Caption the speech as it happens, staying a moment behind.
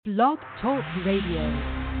Blog Talk Radio.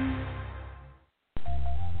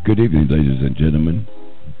 Good evening, ladies and gentlemen.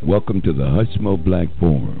 Welcome to the Hushmo Black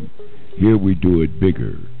Forum. Here we do it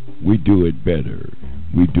bigger, we do it better,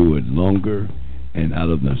 we do it longer, and out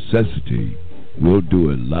of necessity, we'll do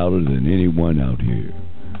it louder than anyone out here.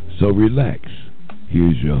 So relax.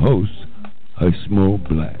 Here's your host, Hushmo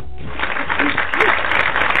Black.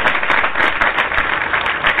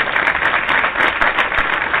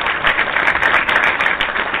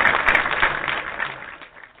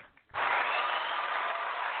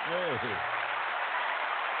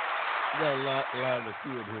 Got a lot of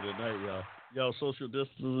crew in here tonight, y'all. Y'all social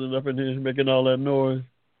distancing up in here, making all that noise.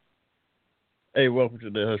 Hey, welcome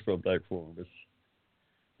to the Hushmo Black Forum. It's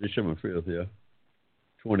December 5th, yeah,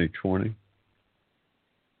 2020.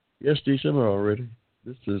 Yes, December already.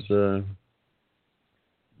 This is the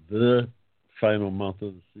final month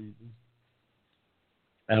of the season.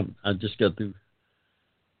 I just got through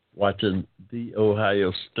watching the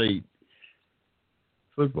Ohio State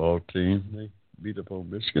football team. They beat up on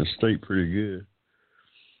Michigan State pretty good.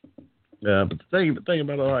 But the thing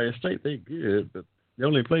about Ohio State, they're good, but they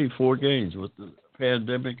only played 4 games with the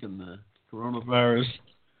pandemic and the coronavirus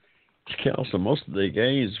to cancel most of their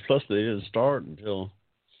games. Plus, they didn't start until,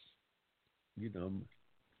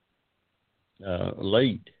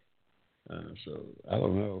 late. So I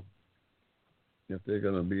don't know if they're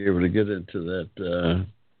going to be able to get into that.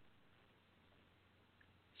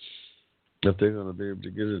 If they're going to be able to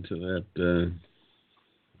get into that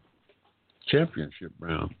championship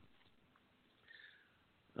round.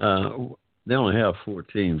 They only have 4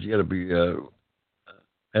 teams. You got to be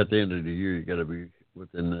at the end of the year. You got to be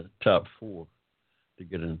within the top 4 to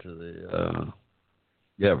get into the.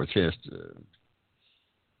 You have a chance to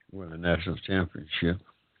win a national championship.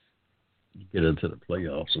 You get into the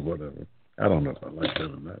playoffs or whatever. I don't know if I like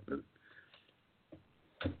that or not, but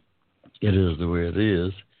it is the way it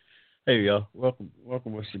is. Hey, y'all. Welcome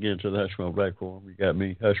once again to the Hushmo Black Forum. You got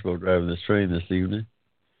me, Hushmo, driving this train this evening.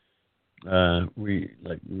 We're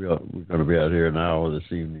going to be out here an hour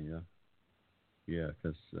this evening. Yeah,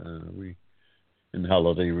 because we in the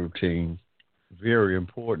holiday routine. Very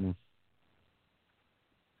important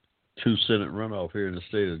 2 Senate runoff here in the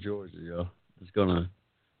state of Georgia, y'all. It's going to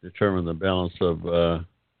determine the balance of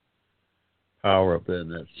power up there in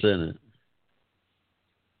that Senate.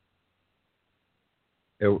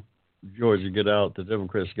 Georgia the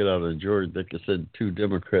Democrats get out in Georgia, they could send 2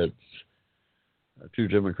 Democratic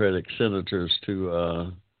senators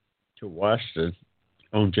to Washington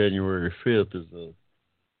on January 5th is the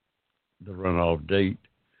runoff date.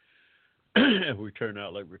 If we turn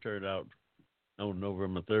out like we turned out on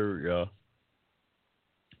November 3rd, y'all,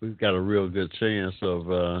 we've got a real good chance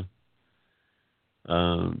of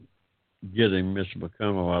getting Mitch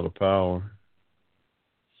McConnell out of power.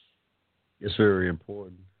 It's very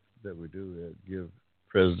important that we do that. Give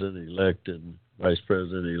President-elect and Vice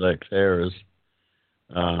President-elect Harris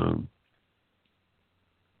a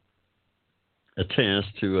chance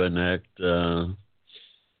to enact some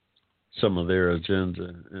of their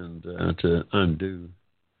agenda and to undo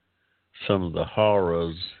some of the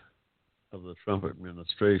horrors of the Trump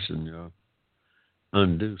administration,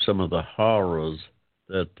 undo some of the horrors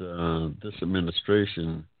that this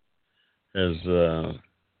administration has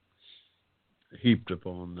heaped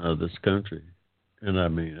upon this country. And I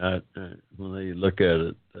mean, when they look at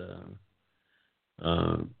it,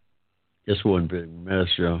 it's one big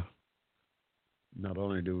mess, y'all. Not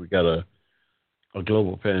only do we got a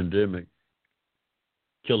global pandemic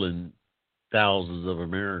killing thousands of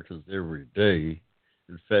Americans every day,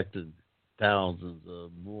 infecting thousands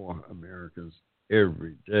of more Americans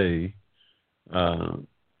every day,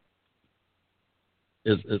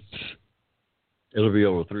 it'll be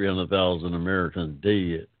over 300,000 Americans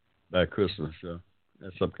dead by Christmas, y'all.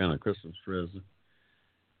 That's some kind of Christmas present.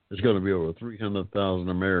 It's going to be over 300,000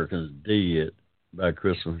 Americans dead by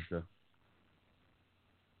Christmas, y'all.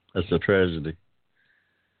 That's a tragedy.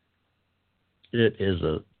 It is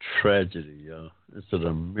a tragedy, y'all. It's an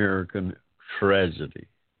American tragedy.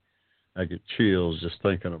 I get chills just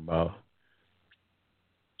thinking about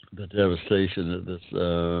the devastation that this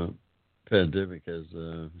pandemic has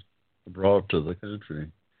brought to the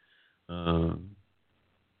country.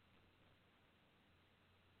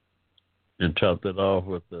 And topped it off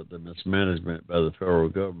with the mismanagement by the federal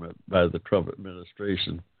government, by the Trump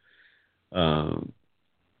administration.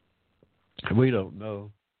 We don't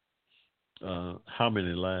know how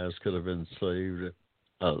many lives could have been saved if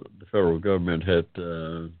the federal government had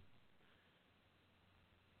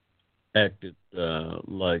acted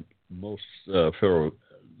like most of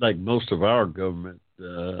our government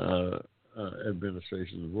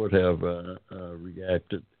administrations would have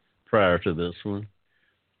reacted prior to this one.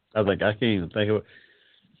 I can't even think of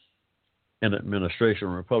an administration,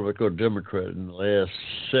 Republican or Democrat, in the last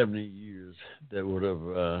 70 years that would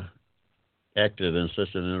have acted in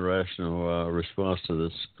such an irrational response to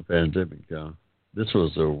this pandemic. This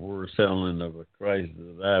was the worst handling of a crisis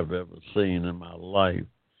that I've ever seen in my life.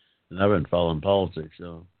 And I've been following politics,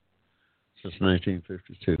 since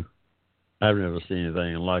 1952. I've never seen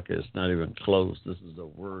anything like it. It's not even close. This is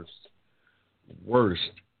the worst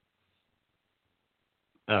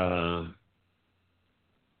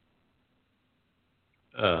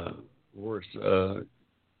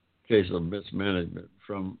case of mismanagement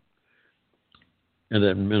from an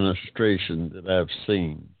administration that I've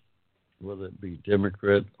seen, whether it be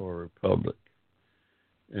Democrat or Republican.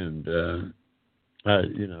 And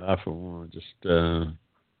I for one just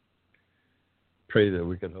pray that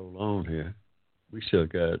we can hold on here. We still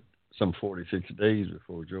got some 46 days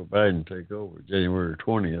before Joe Biden take over, January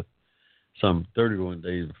 20th. Some 31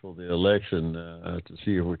 days before the election to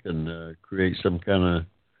see if we can create some kind of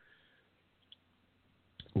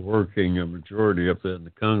working majority up there in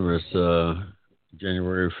the Congress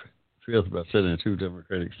January 5th by sending 2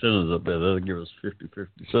 Democratic senators up there. That'll give us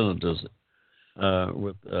 50-50 senators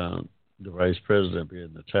with the vice president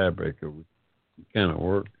being the tiebreaker. We kind of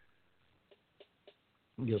work,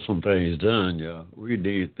 get some things done, y'all.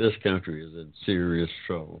 This country is in serious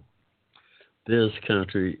trouble. This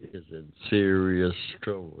country is in serious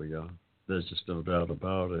trouble, y'all. There's just no doubt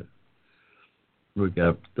about it. We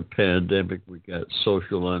got the pandemic. We got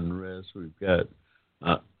social unrest. We've got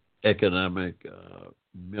economic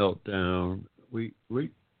meltdown. We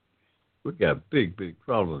got big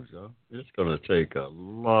problems, y'all. It's going to take a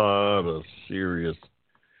lot of serious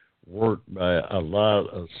work by a lot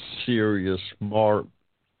of serious, smart,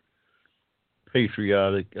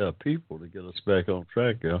 patriotic people to get us back on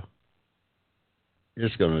track, y'all.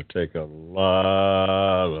 It's going to take a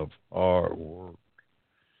lot of hard work.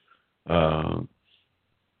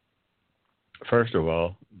 First of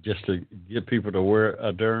all, just to get people to wear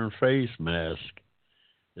a darn face mask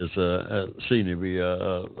is seen to be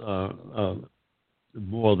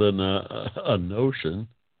more than a notion.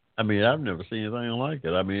 I mean, I've never seen anything like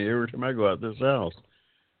it. I mean, every time I go out this house,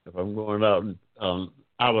 if I'm going out of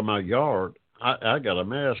my yard, I got a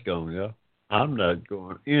mask on, yeah. I'm not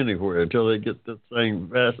going anywhere until they get this thing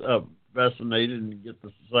vaccinated and get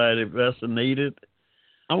the society vaccinated.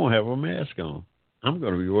 I won't have a mask on. I'm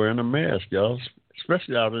going to be wearing a mask, y'all,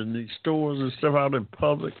 especially out in these stores and stuff out in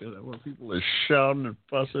public where people are shouting and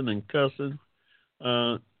fussing and cussing.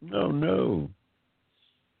 No.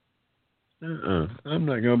 I'm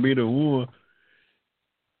not going to be the one.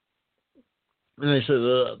 And they said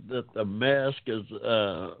that the mask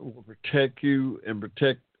will protect you and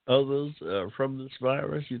protect others from this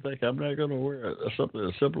virus. You think I'm not going to wear something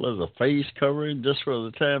as simple as a face covering just for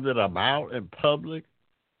the time that I'm out in public?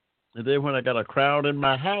 And then when I got a crowd in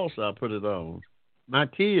my house, I put it on. My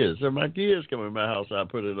kids come in my house, I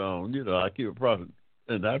put it on. I keep a profit,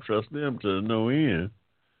 and I trust them to no end.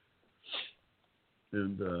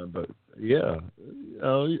 And but yeah,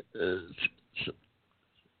 it's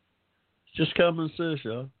just common sense,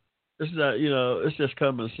 y'all. It's not, it's just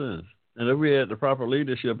common sense. And if we had the proper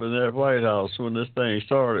leadership in that White House when this thing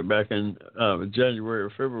started back in January or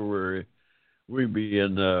February, we'd be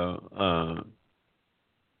in a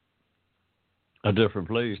different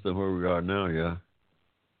place than where we are now, yeah.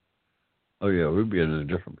 Oh, yeah, we'd be in a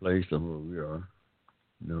different place than where we are.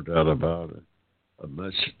 No doubt about it. A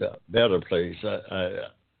much better place,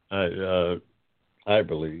 I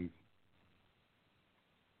believe.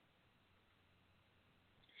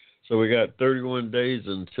 So we got 31 days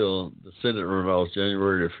until the Senate runoffs,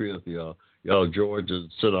 January the 5th, y'all. Y'all Georgia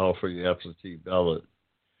sent off for your absentee ballot.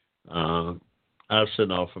 I've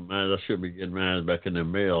sent off for mine. I should be getting mine back in the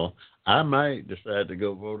mail. I might decide to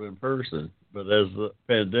go vote in person, but as the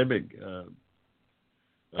pandemic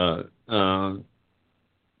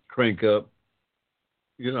crank up,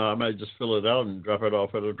 I might just fill it out and drop it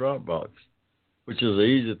off at a drop box, which is an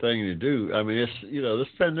easy thing to do. I mean, it's this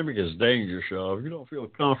pandemic is dangerous, y'all. If you don't feel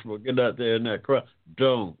comfortable getting out there in that crowd,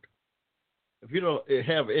 don't. If you don't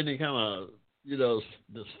have any kind of the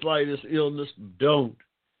slightest illness, don't.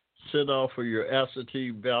 Sit off for your absentee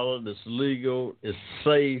ballot. It's legal. It's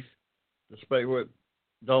safe, despite what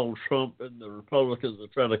Donald Trump and the Republicans are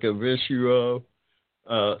trying to convince you of.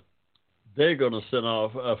 They're going to send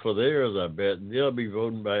off for theirs, I bet, and they'll be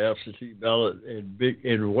voting by absentee ballot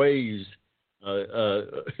in waves come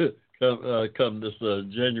this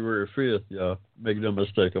January 5th, y'all. Make no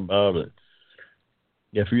mistake about it.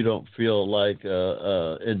 if you don't feel like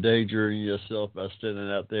endangering yourself by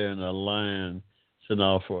standing out there in a line, send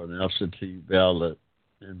off for an absentee ballot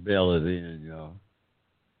and mail it in, y'all.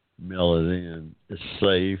 Mail it in. It's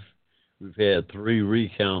safe. We've had 3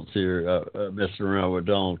 recounts here messing around with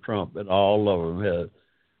Donald Trump, and all of them had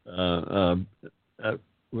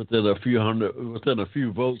within a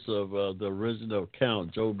few votes of the original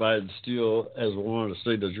count. Joe Biden still has won the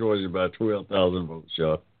state of Georgia by 12,000 votes,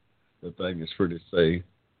 y'all. The thing is pretty safe.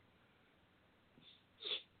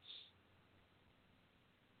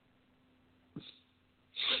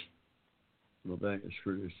 The thing is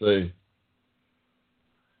pretty safe.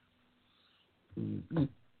 Mm-hmm.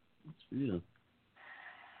 Yeah.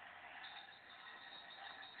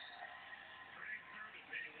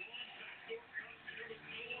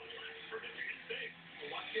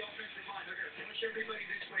 Everybody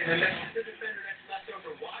this way. And that's the defender that's left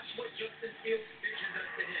over. Watch what Justin Fields' vision does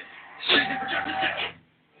to him. Shoots it for just a second.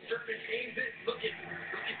 Sherman aims it. Look at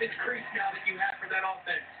this crease now that you have for that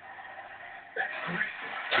offense. That's great.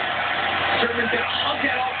 Sherman's got to hug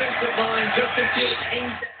that offensive line. Justin Fields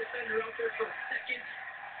aims that defender out there for a second.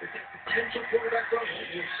 There's that potential quarterback rush that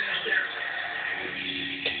will stand there.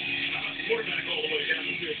 Quarterback all the way down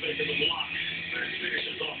the field making the block. There's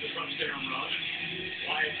finishes off the touchdown run.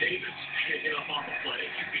 Wyatt Davis picking up on the play.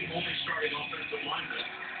 He's the only starting offensive lineman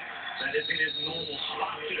that is in his normal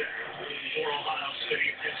spot today for Ohio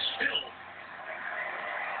State. And still,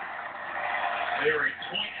 they are a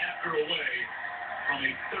point after away from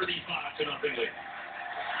a 35-0 lead.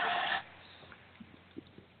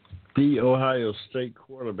 The Ohio State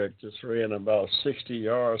quarterback just ran about 60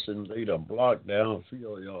 yards and laid a block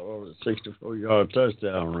downfield, y'all, over a 64-yard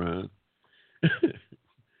touchdown run.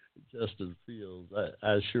 Justin Fields.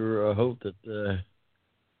 I sure hope that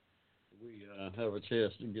we have a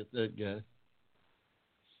chance to get that guy.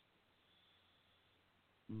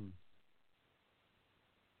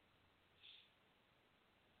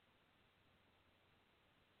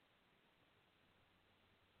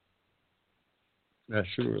 I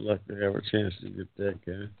sure would like to have a chance to get that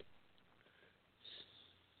guy.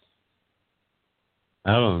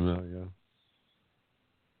 I don't know,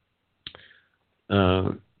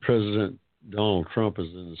 y'all. President Donald Trump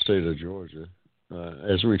is in the state of Georgia.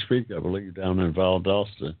 As we speak, I believe, down in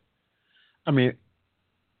Valdosta. I mean,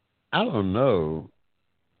 I don't know.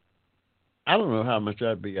 I don't know how much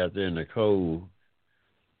I'd be out there in the cold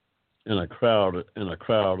in a crowd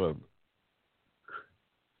of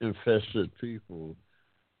infested people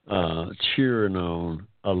cheering on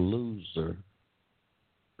a loser.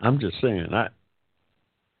 I'm just saying,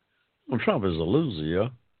 Trump is a loser, y'all.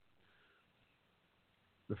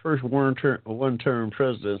 The first one-term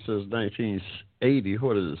president since 1980.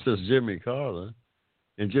 What is it? Since Jimmy Carter,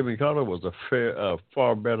 and Jimmy Carter was a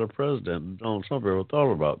far better president than Donald Trump ever thought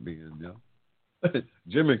about being. Y'all.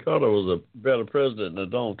 Jimmy Carter was a better president than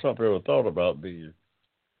Donald Trump ever thought about being.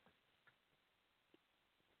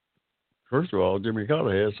 First of all, Jimmy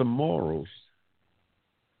Carter had some morals.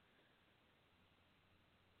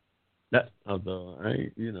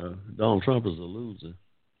 Donald Trump is a loser.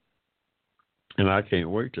 And I can't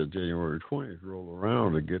wait till January 20th roll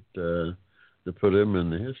around to get to put him in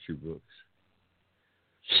the history books.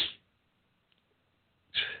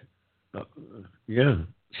 Yeah.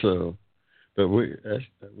 So, but we're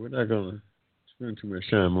not going to spend too much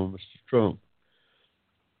time on Mr. Trump.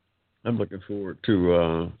 I'm looking forward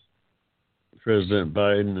to President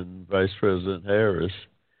Biden and Vice President Harris,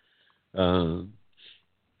 and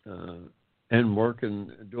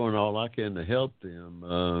doing all I can to help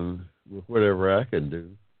them with whatever I can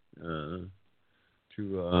do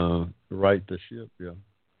to right the ship, yeah.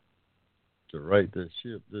 To right this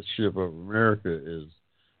ship. This ship of America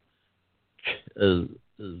is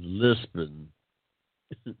lisping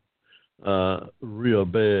real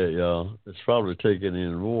bad, y'all. It's probably taking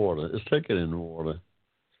in water. It's taking in water.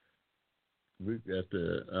 We've got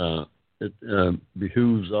to. It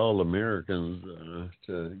behooves all Americans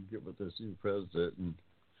to get with this new president and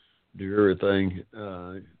do everything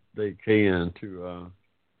they can to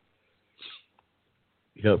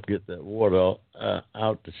help get that water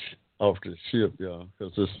off the ship, y'all,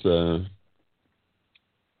 because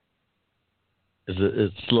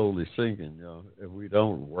it's slowly sinking, y'all. If we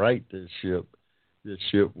don't right this ship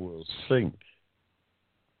will sink.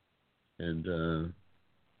 And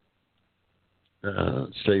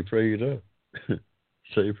stay prayed up.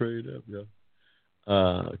 Stay prayed up, y'all.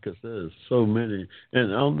 Because there's so many.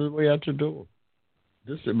 And on the way out the door,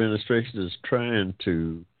 this administration is trying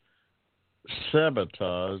to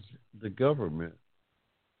sabotage the government.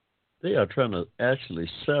 they are trying to actually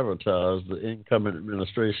sabotage the incoming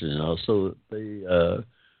administration, so that they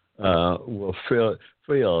will fail.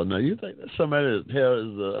 Now, you think that somebody that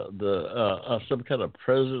has some kind of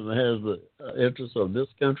president that has the interests of this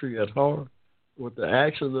country at heart, with the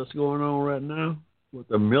action that's going on right now, with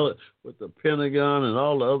with the Pentagon and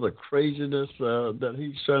all the other craziness that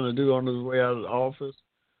he's trying to do on his way out of office,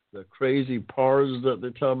 the crazy pardons that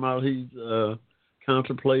they're talking about he's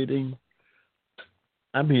contemplating.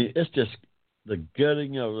 I mean, it's just the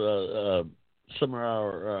gutting of some of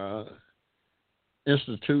our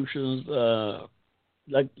institutions,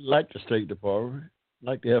 like the State Department,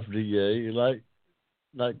 like the FDA,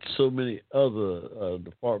 like so many other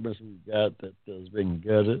departments we've got that has been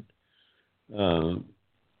gutted,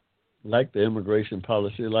 like the immigration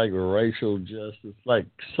policy, like racial justice, like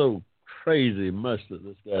so crazy much that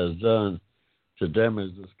this guy's done to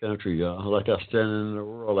damage this country, y'all. Like I stand in the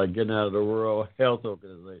world, like getting out of the World Health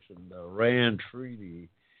Organization, the RAND Treaty.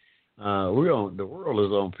 The world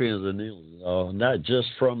is on pins and needles, y'all. Not just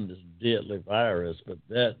from this deadly virus, but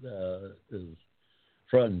that is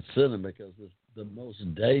front and center because it's the most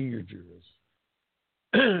dangerous.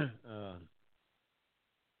 It's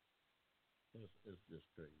just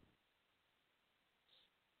crazy.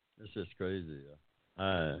 It's just crazy.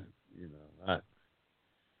 I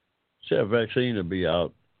see a vaccine to be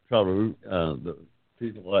out. Probably the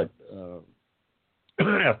people like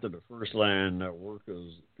after the first line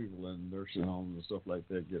workers, people in nursing homes and stuff like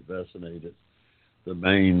that get vaccinated. The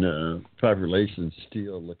main population's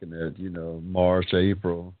still looking at March,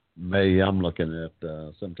 April, May. I'm looking at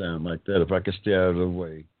sometime like that. If I could stay out of the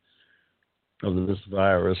way of this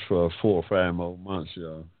virus for 4 or 5 more months,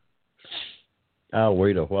 I'll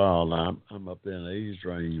wait a while. I'm up there in the age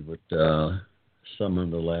range with some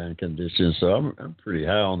underlying conditions, so I'm pretty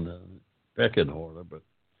high on the pecking order. But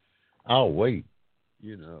I'll wait.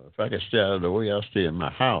 If I can stay out of the way, I'll stay in my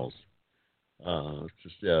house to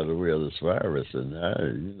stay out of the way of this virus.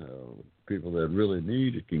 And people that really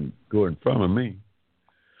need it can go in front of me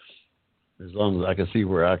as long as I can see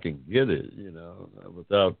where I can get it.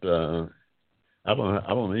 Without. I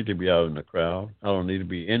don't need to be out in the crowd. I don't need to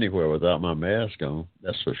be anywhere without my mask on.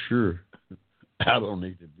 That's for sure. I don't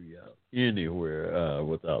need to be out anywhere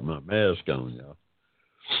without my mask on, y'all.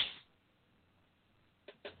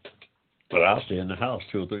 But I'll stay in the house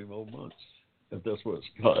 2 or 3 more months if that's what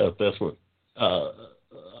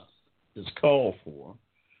is called for.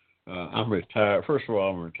 I'm retired. First of all,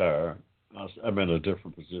 I'm retired. I'm in a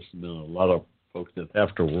different position than a lot of folks that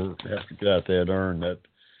have to work, have to get out there and earn that,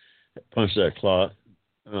 punch that clock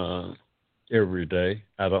every day.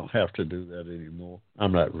 I don't have to do that anymore.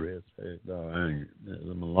 I'm not rich. I'm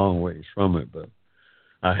a long ways from it, but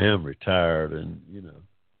I am retired, and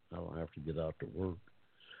I don't have to get out to work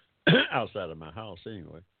outside of my house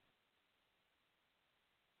anyway.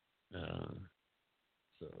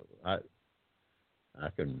 So I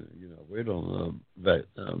can wait on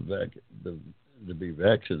to be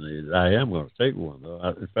vaccinated. I am going to take one though.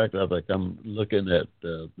 In fact, I think I'm looking at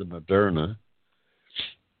the Moderna.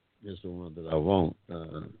 Is the one that I want.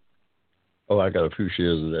 I got a few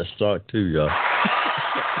shares of that stock too, y'all. I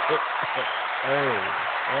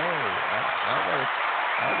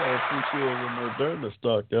got a few shares of Moderna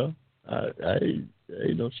stock, y'all. I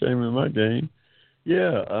ain't no shame in my game.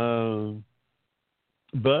 Yeah,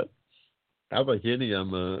 but I think any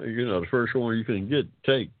of them, the first one you can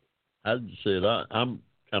take. I just said I'm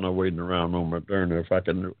kind of waiting around on Moderna. If I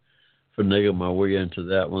can finagle my way into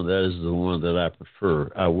that one, that is the one that I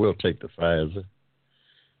prefer. I will take the Pfizer.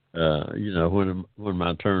 When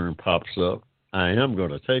my turn pops up, I am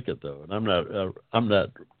going to take it though, and I'm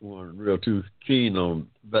not one real too keen on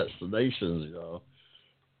vaccinations, y'all.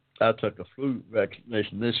 I took a flu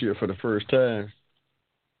vaccination this year for the first time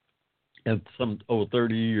in some over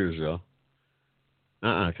 30 years, y'all.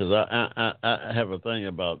 Because I have a thing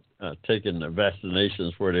about taking the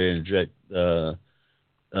vaccinations where they inject the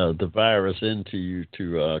virus into you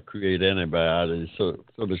to create antibodies, so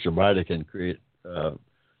that your body can create the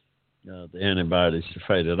antibodies to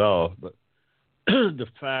fight it off. But the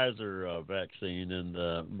Pfizer vaccine and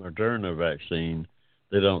the Moderna vaccine,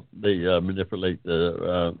 they manipulate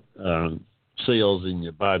the cells in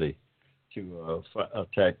your body to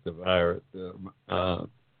attack the virus,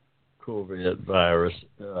 COVID virus.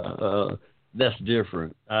 That's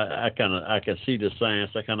different. I can see the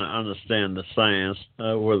science. I kind of understand the science,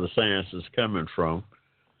 where the science is coming from.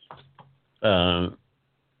 I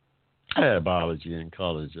had biology in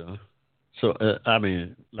college, so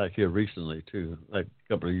like here recently too, like a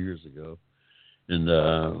couple of years ago, and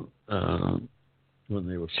when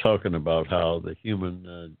they were talking about how the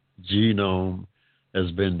human genome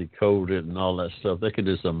has been decoded and all that stuff. They can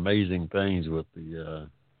do some amazing things with the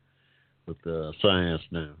science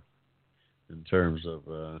now in terms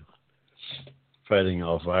of fighting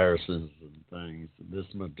off viruses and things. This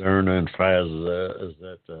Moderna and Pfizer is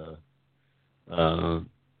at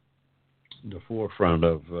the forefront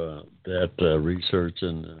of that research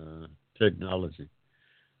and technology,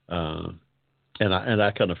 and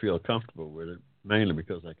I kind of feel comfortable with it, mainly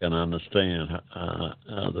because I can understand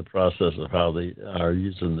the process of how they are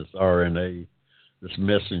using this RNA, this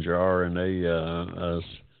messenger RNA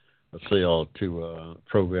cell to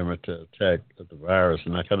program it to attack the virus,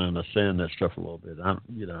 and I can understand that stuff a little bit. I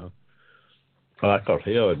caught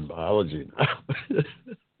hell in biology now.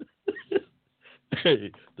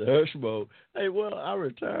 Hey, the Hushmo. Hey, well, I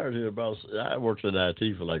retired here I worked in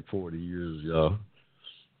IT for like 40 years, y'all.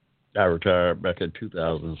 I retired back in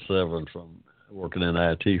 2007 from working in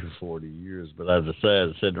IT for 40 years, but I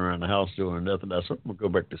decided sitting around the house doing nothing. I said, I'm going to go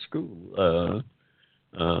back to school,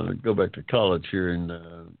 go back to college here and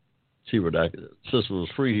see what I could. Since it was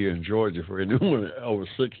free here in Georgia for anyone over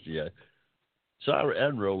 60, so I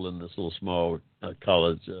enrolled in this little small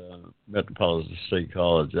college, Metropolitan State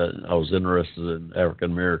College. I was interested in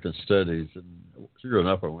African American studies, and sure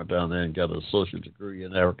enough, I went down there and got an associate degree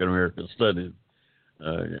in African American studies.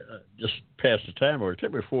 Just passed the time. It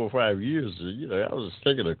took me 4 or 5 years. I was just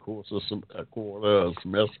taking a course, a quarter, a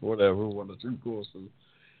semester, whatever, 1 or 2 courses.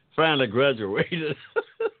 Finally graduated,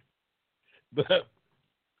 but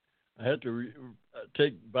I had to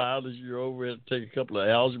take biology over and take a couple of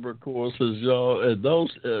algebra courses, y'all, and those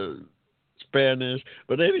Spanish.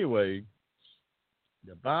 But anyway,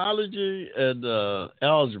 the biology and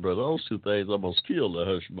algebra, those 2 things almost killed the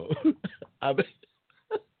Hushmo.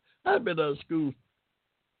 I've been out of school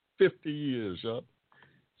 50 years, y'all.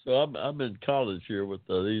 So I'm in college here with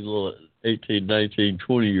these little 18, 19,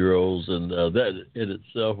 20-year-olds, and that in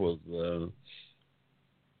itself was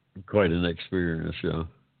quite an experience, y'all.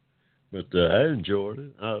 But I enjoyed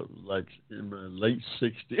it. I was like in my late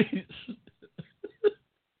 60s.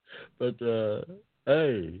 But,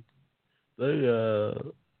 hey, they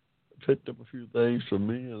picked up a few things from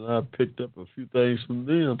me, and I picked up a few things from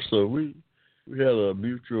them. So we had a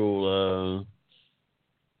mutual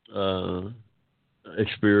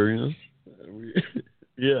experience.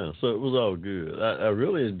 Yeah, so it was all good. I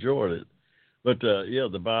really enjoyed it. But,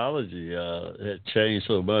 the biology had changed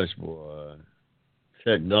so much, boy.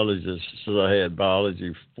 Technologists, since I had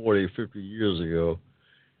biology 40, 50 years ago,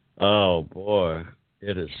 oh boy,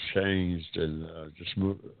 it has changed and just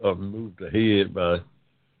moved ahead by,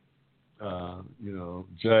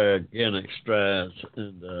 gigantic strides,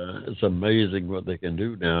 and it's amazing what they can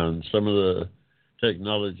do now. And some of the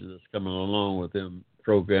technology that's coming along with them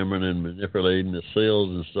programming and manipulating the cells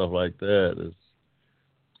and stuff like that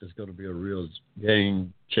is going to be a real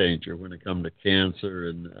game changer when it comes to cancer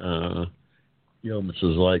and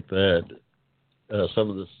illnesses like that. Some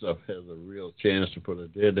of this stuff has a real chance to put a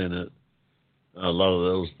dent in it. A lot of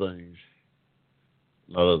those things,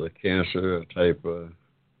 a lot of the cancer type,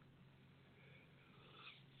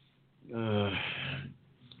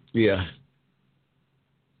 yeah.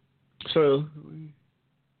 So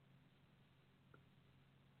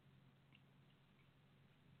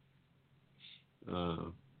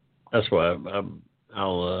that's why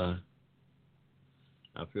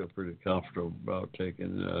I feel pretty comfortable about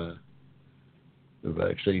taking the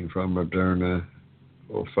vaccine from Moderna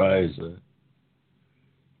or Pfizer,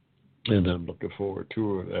 and I'm looking forward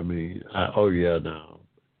to it. I mean, now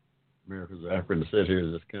America's African to sit here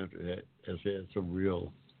in this country has had some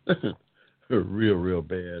real, real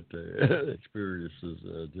bad experiences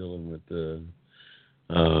dealing with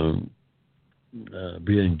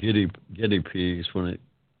being guinea pigs when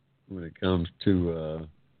it comes to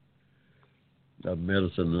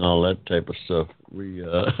medicine and all that type of stuff. We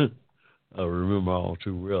I remember all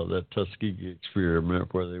too well that Tuskegee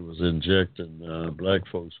experiment where they was injecting black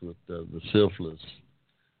folks with the syphilis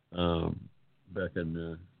back in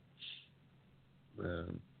the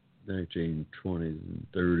 1920s and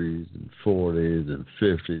 30s and 40s and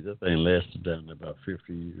 50s. That thing lasted down to about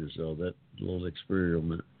 50 years. So that little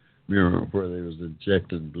experiment where they was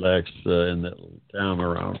injecting blacks in that little town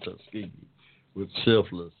around Tuskegee with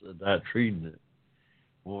syphilis and not treating it,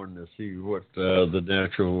 wanting to see what the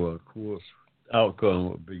natural course outcome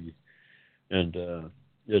would be. And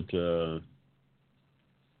it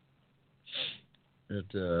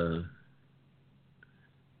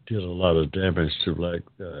did a lot of damage to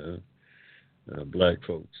black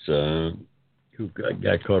folks who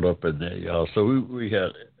got caught up in that, y'all. So we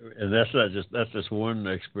had, and that's just one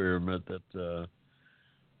experiment that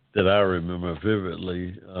that I remember vividly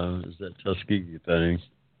is that Tuskegee thing.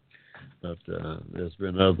 But there's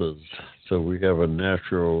been others. So we have a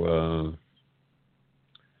natural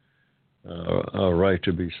right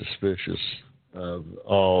to be suspicious of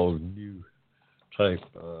all new type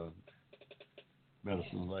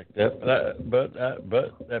medicines like that. But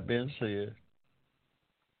that being said,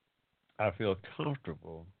 I feel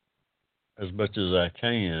comfortable as much as I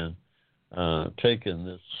can taking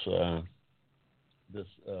this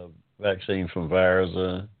vaccine from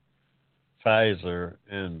Pfizer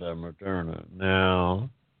and Moderna. Now,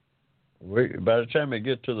 by the time we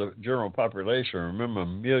get to the general population, remember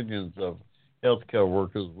millions of healthcare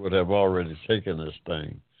workers would have already taken this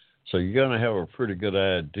thing. So you're going to have a pretty good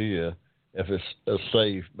idea if it's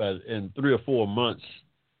safe. But in 3 or 4 months,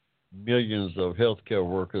 millions of healthcare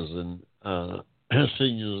workers and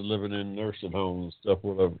seniors living in nursing homes and stuff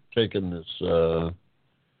would have taken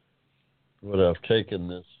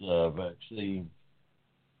this vaccine.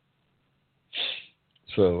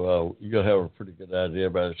 So you'll have a pretty good idea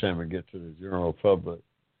by the time we get to the general public.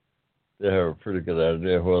 They'll have a pretty good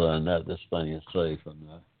idea whether or not this thing is safe or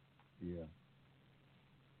not. Yeah.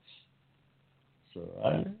 So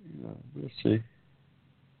we'll see.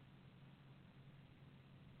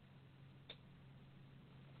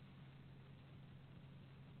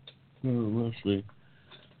 We'll see.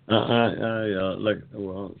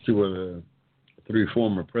 See what 3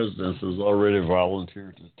 former presidents has already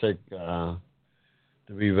volunteered to take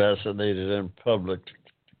to be vaccinated in public to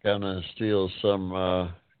kind of instill some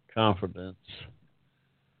confidence,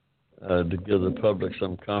 to give the public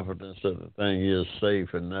some confidence that the thing is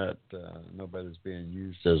safe and not nobody's being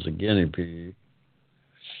used as a guinea pig.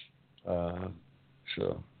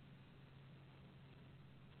 So,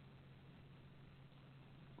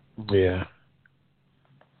 yeah.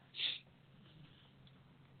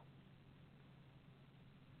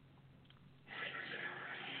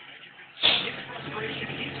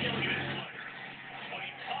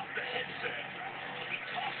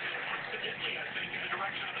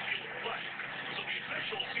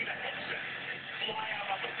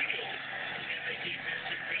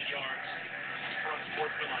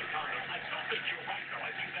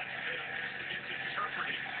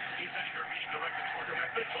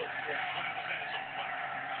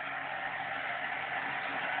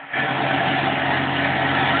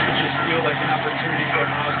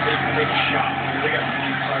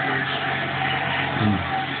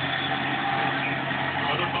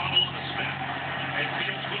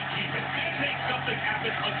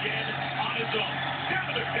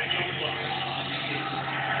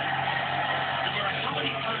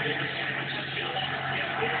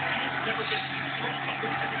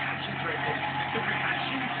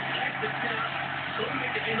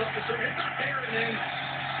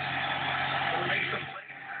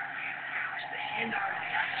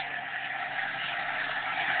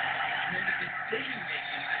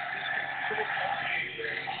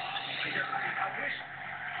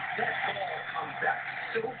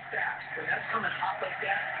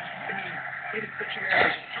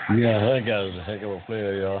 Yeah, that guy's a heck of a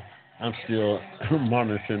player, y'all. I'm still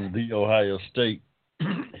monitoring the Ohio State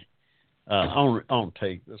on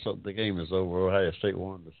tape. So the game is over. Ohio State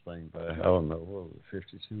won this thing by, I don't know, what was it,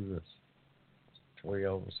 52 to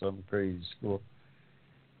 12 or some crazy score.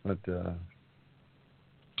 But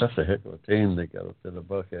that's a heck of a team they got up there, the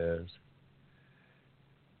Buckeyes.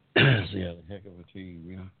 Yeah, a heck of a team,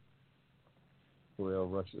 yeah.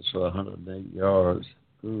 12 rushes for 108 yards.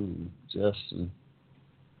 Ooh, Justin.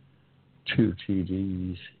 2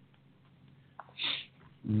 TDs.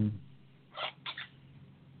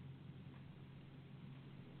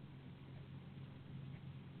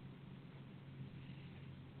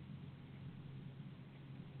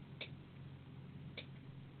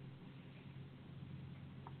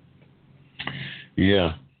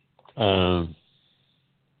 Yeah.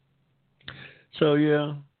 So,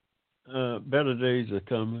 yeah, better days are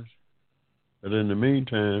coming. But in the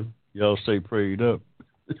meantime, y'all stay prayed up.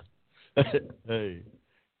 Hey,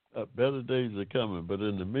 better days are coming. But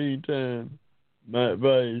in the meantime, my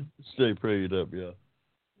advice, stay prayed up, y'all.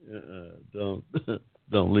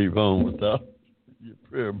 Don't leave home without your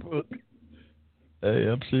prayer book. Hey,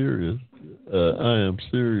 I'm serious. I am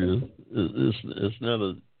serious. It's not a.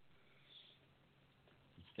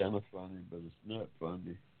 It's kind of funny, but it's not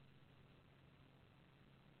funny.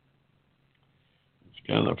 It's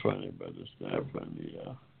kind of funny, but it's not funny,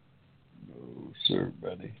 y'all. No, sir,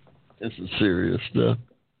 buddy. This is serious stuff.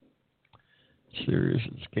 Serious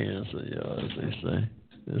as cancer, y'all, as they say.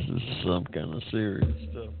 This is some kind of serious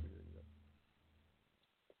stuff.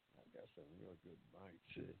 I got some real good mics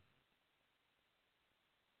here.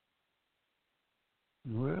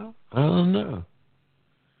 Well, I don't know.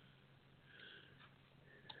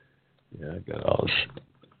 Yeah, I got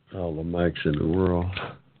all the mics in the world.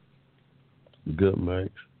 Good mics.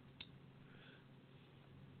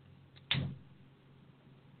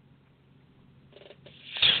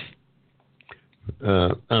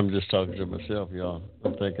 I'm just talking to myself, y'all.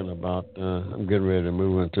 I'm thinking about. I'm getting ready to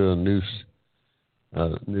move into a new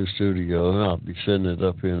studio. I'll be setting it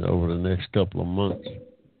up in over the next couple of months.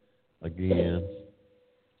 Again,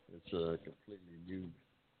 it's a completely new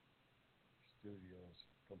studio. It's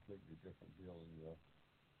a completely different building, though.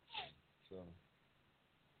 So,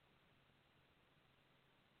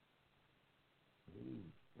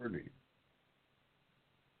 pretty.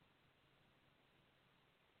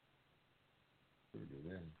 Pretty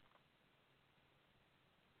then.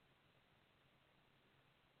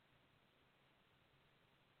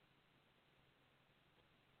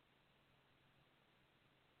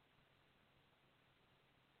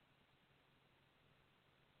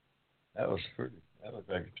 That was pretty. That looked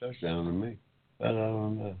like a touchdown to me. But I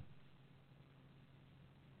don't know.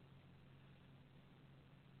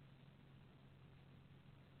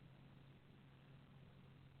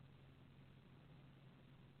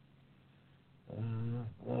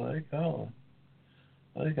 Well, they call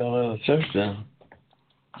it. They call it a touchdown.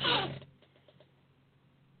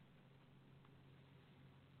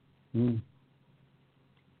 Hmm.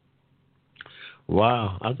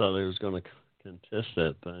 Wow, I thought they was going to contest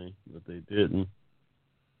that thing, but they didn't.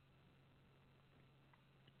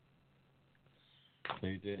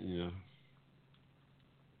 They didn't, you know.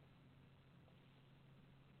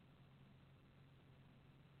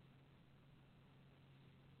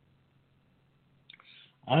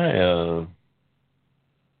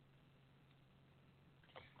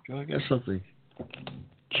 Do I got something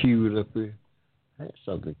queued up here? I had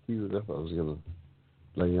something queued up I was going to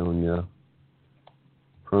play on you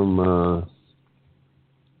from a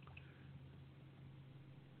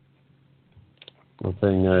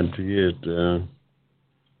thing I did.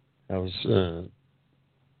 I was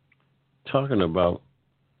talking about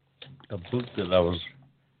a book that I was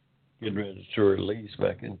getting ready to release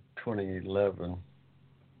back in 2011.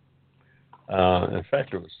 In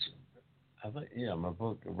fact, it was, I think, yeah, my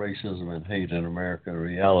book, Racism and Hate in American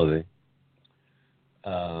Reality,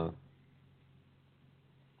 uh,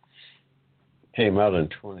 came out in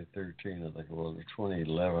 2013, I think it was. In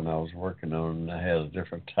 2011, I was working on it, and I had a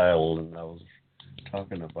different title, and I was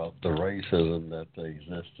talking about the racism that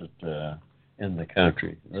existed in the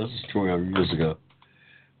country. This is 12 years ago.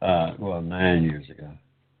 9 years ago.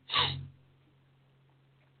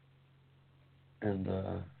 And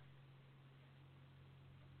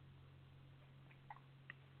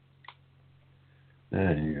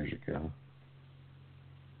 9 years ago.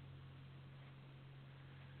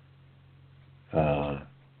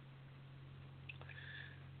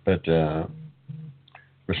 But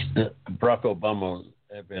Barack Obama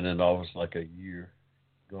had been in office like a year,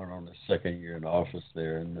 going on his second year in office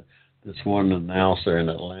there, and this one announcer in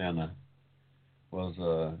Atlanta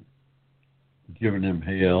was giving him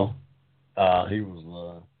hell. He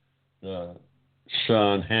was the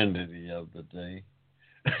Sean Hannity of the day.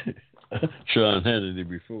 Sean Hannity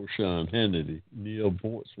before Sean Hannity. Neil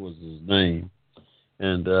Bortz was his name.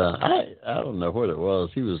 And I don't know what it was.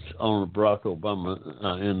 He was on Barack Obama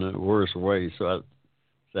in the worst way, so I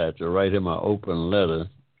decided to write him an open letter.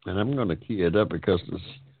 And I'm going to key it up because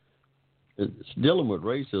it's dealing with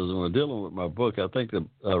racism. We're dealing with my book. I think the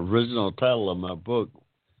original title of my book,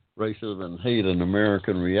 Racism and Hate in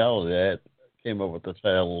American Reality, I came up with the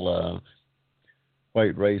title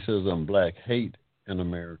White Racism, Black Hate in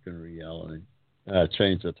American Reality. I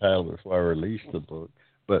changed the title before I released the book.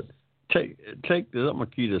 But take this. I'm gonna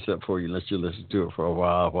key this up for you. Let you listen to it for a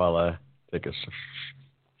while I take a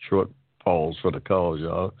short pause for the calls,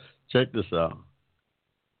 y'all. Check this out.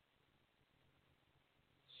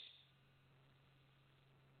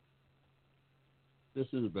 This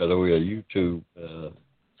is, by the way, a YouTube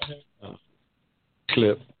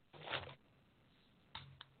clip.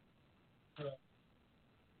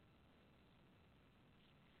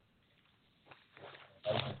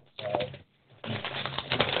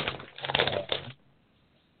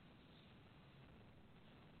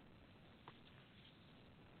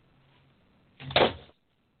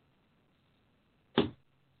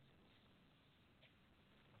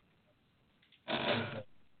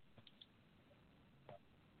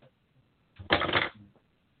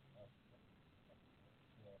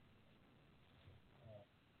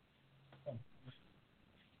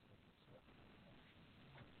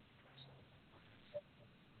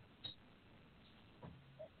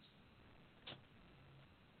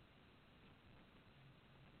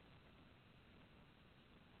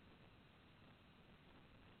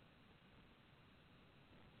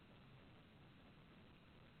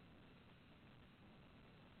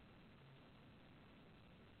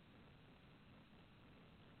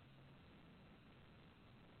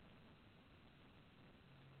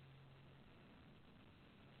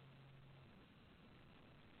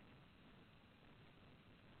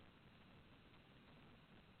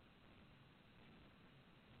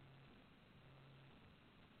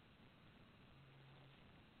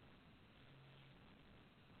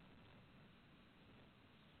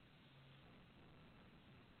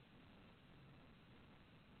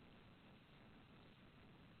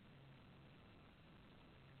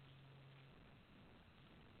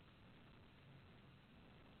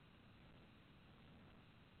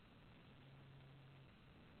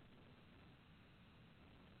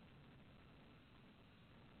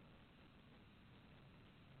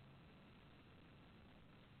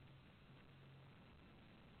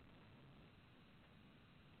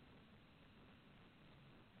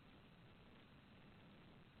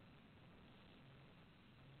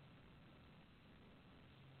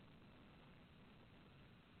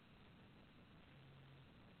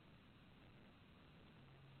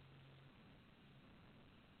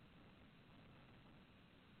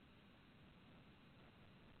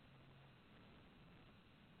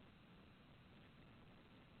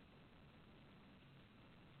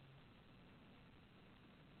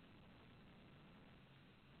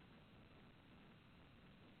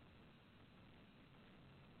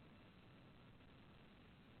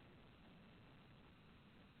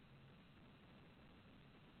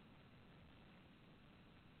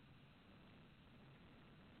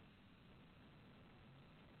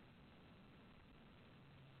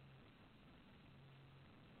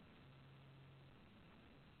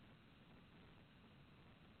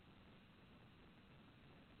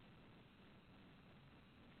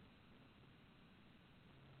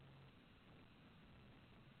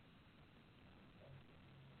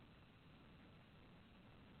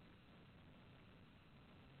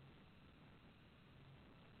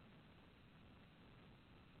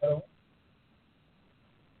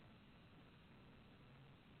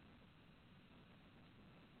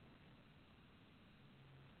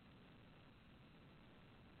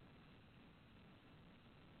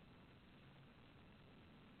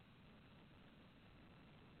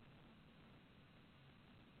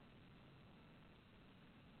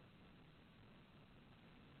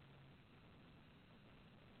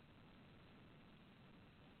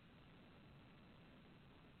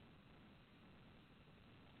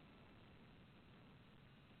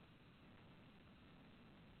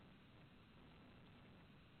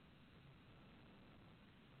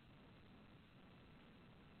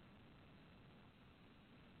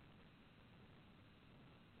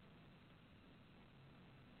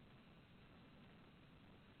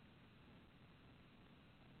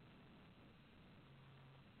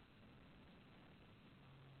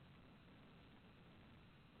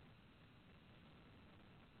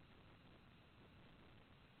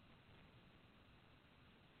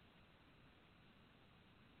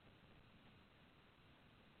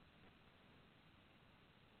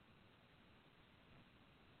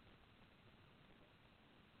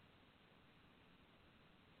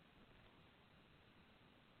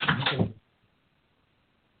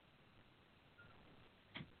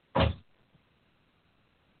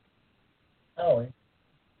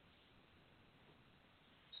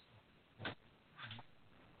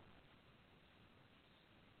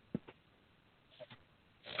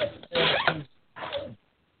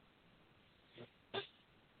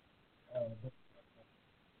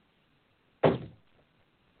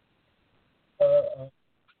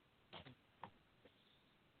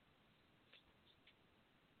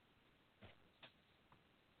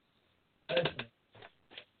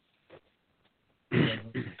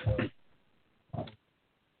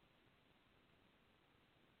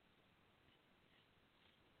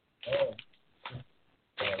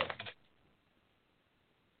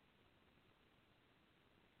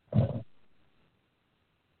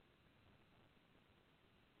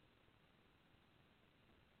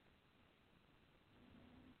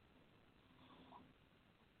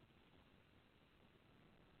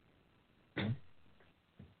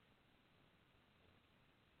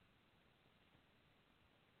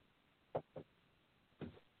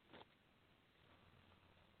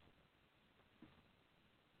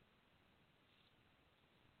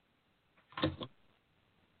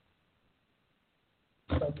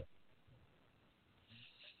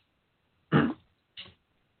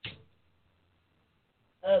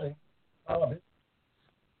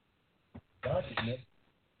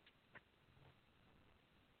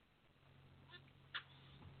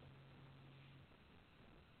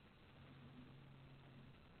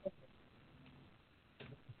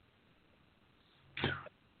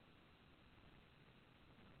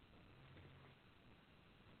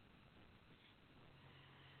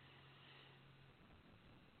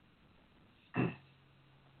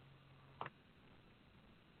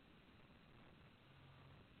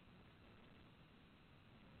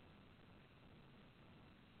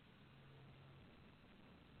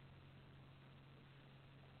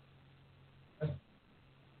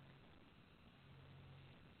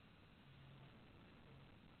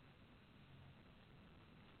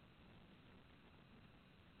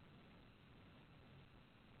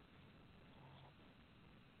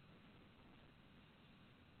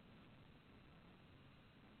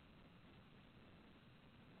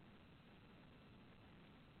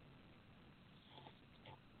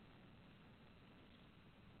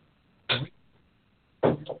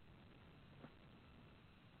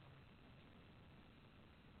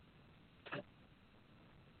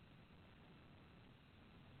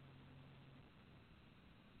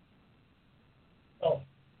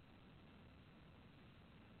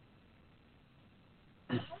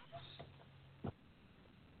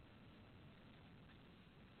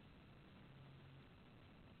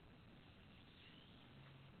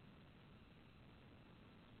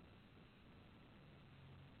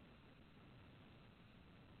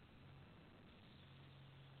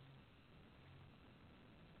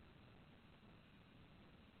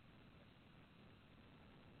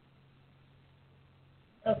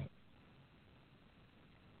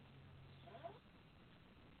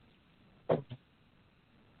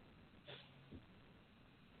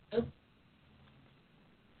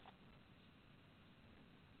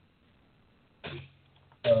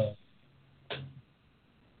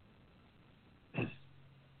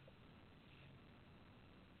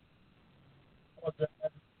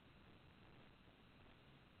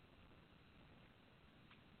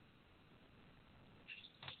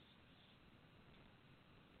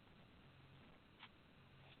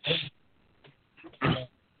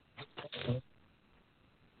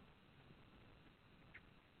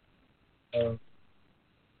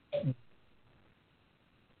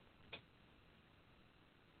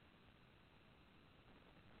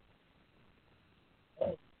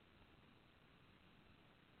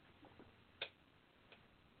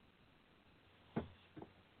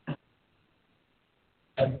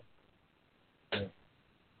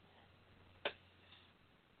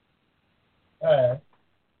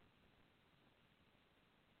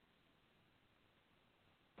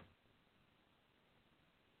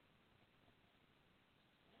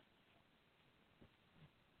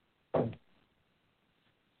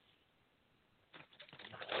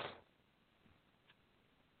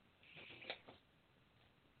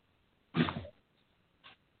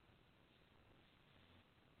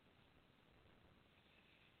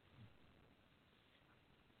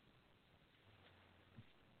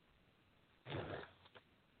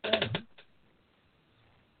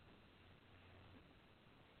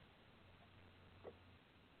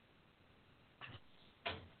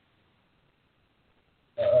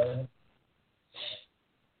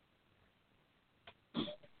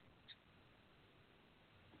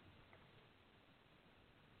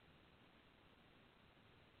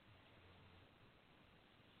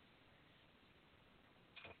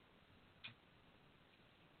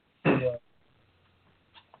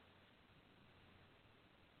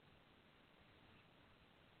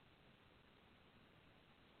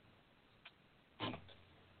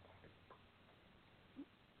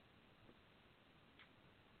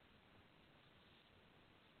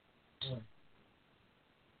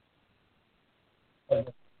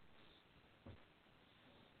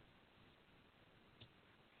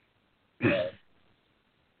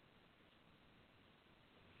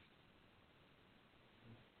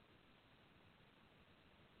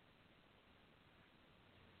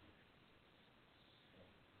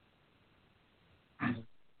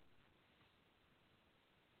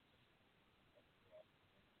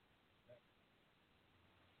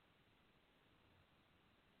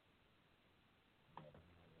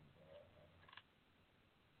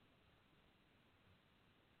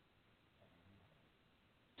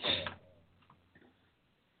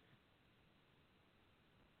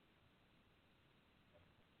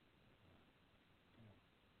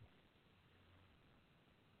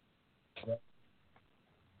 Yeah.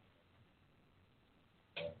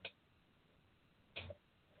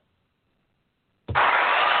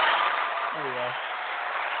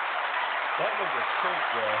 That was a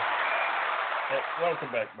tape.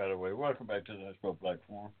 Welcome back, by the way. Welcome back to the Hushmo Black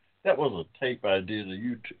Forum. That was a tape I did, a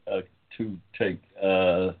YouTube tape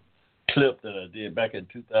clip that I did back in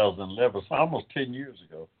 2011, so almost 10 years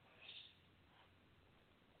ago.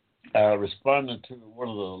 I responded to one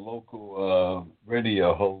of the local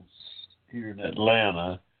radio hosts here in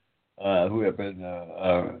Atlanta who had been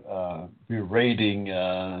berating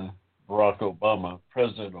Barack Obama,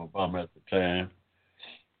 President Obama at the time.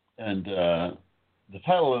 And the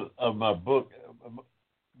title of my book,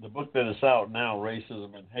 the book that is out now,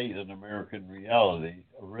 Racism and Hate in American Reality,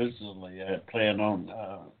 originally I had planned on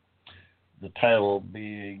the title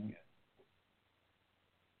being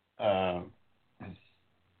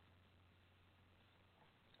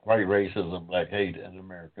White Racism, Black Hate in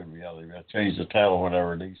American Reality. I changed the title when I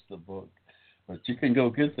released the book. But you can go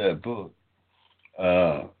get that book,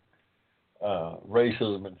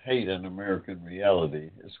 Racism and Hate in American Reality.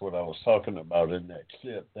 Is what I was talking about in that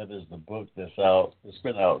clip. That is the book that's out. It's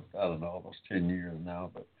been out, I don't know, almost 10 years now,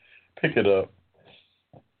 but pick it up.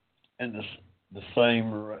 And the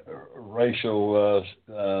same racial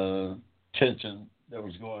tension that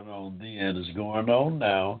was going on then is going on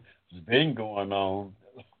now. It's been going on,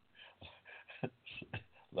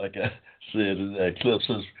 like I said in that clip,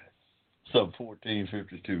 since some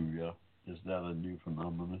 1452, yeah. It's not a new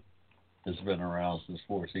phenomenon. It's been around since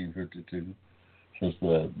 1452, since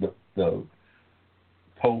the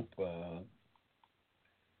Pope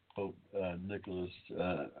Nicholas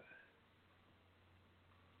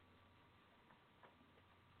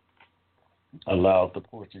allowed the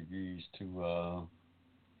Portuguese to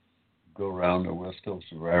go around the west coast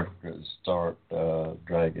of Africa and start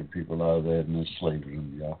dragging people out of there and enslaving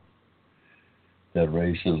them, y'all. That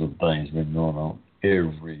racism thing's been going on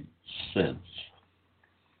ever since.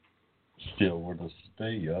 Still with us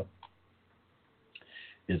today, y'all.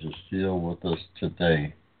 It is still with us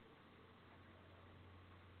today.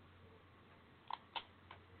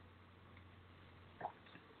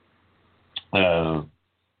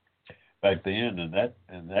 Back then, in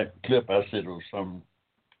that clip, I said it was some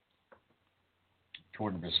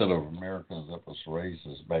 20% of Americans that was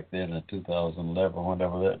racist back then in 2011,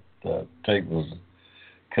 whenever that tape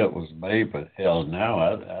cut was made. But hell,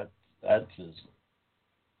 now that's as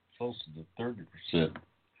close to the 30%,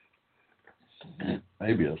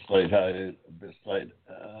 maybe a bit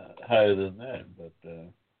higher than that. But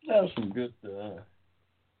there's some good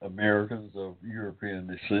Americans of European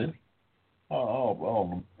descent.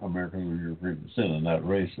 All Americans of European descent are not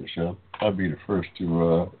racist, yeah. I'd be the first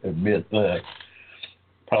to admit that.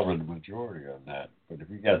 Probably the majority are not. But if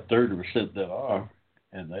you got 30% that are,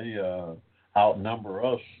 and they outnumber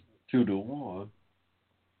us 2-1,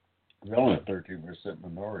 we're only a 13%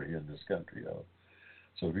 minority in this country, y'all.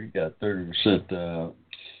 So if you got 30%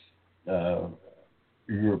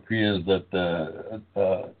 Europeans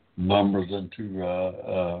that numbers into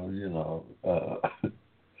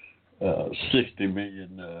 60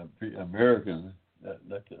 million Americans,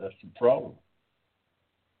 that's a problem.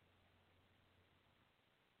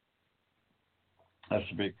 That's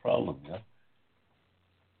a big problem, yeah.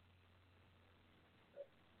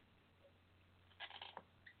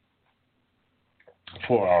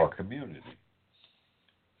 For our community.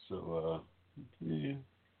 So yeah,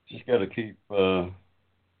 just got to keep on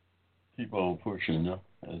pushing, as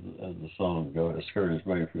the song goes, as Curtis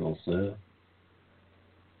Mayfield said.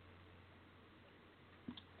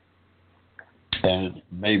 And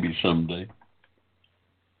maybe someday.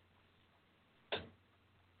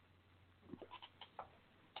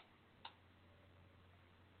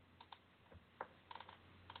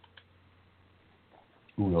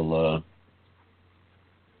 We'll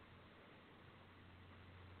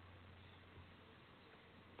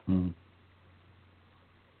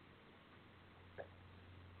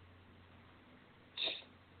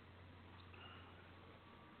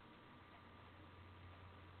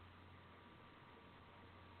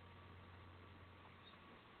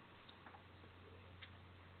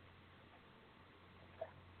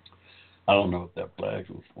I don't know what that flag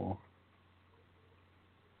was for.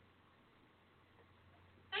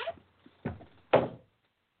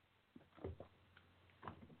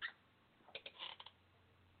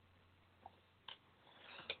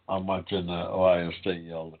 I'm watching Ohio State,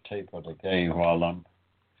 y'all, the tape of the game while I'm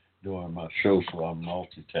doing my show, so I'm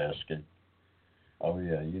multitasking. Oh,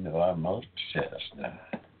 yeah, I multitask.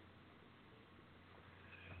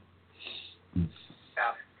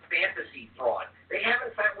 Fantasy fraud. They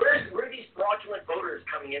haven't found where are these fraudulent voters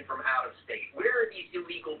coming coming in from out of state? Where are these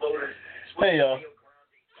illegal voters? Hey, y'all.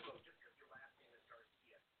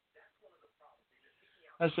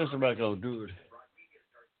 That's just about going to do it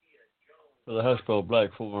for the Hushmo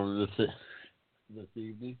Black Forum this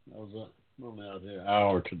evening. I was only out there an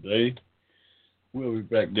hour today. We'll be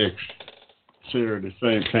back next Saturday,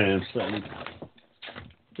 same time, same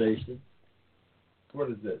station. What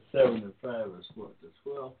is that? 7 to 5 is what? The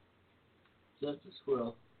 12? Is that the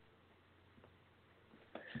 12?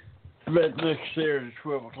 Back next Saturday,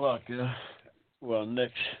 12 o'clock, yeah. Well,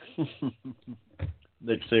 next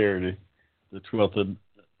Saturday, the 12th of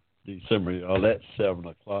December, y'all, that's 7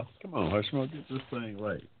 o'clock. Come on, Hushmo, get this thing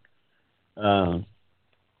right.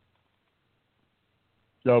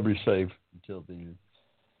 Y'all be safe until then.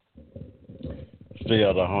 Stay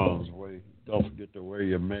out of harm's way. Don't forget to wear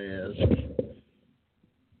your mask.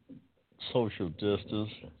 Social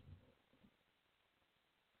distance.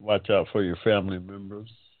 Watch out for your family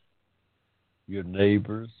members, your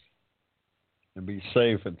neighbors, and be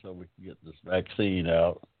safe until we can get this vaccine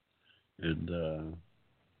out and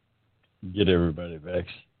get everybody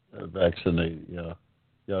vaccinated.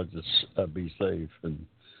 Y'all just be safe and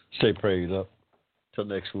stay prayed up. Till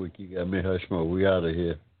next week, you got me, Hushmo. We out of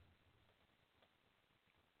here.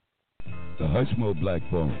 The Hushmo Black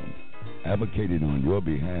Forum, advocating on your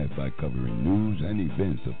behalf by covering news and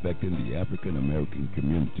events affecting the African American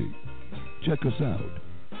community. Check us out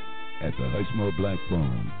at the Hushmo Black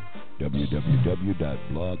Forum,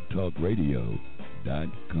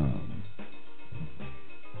 www.blogtalkradio.com.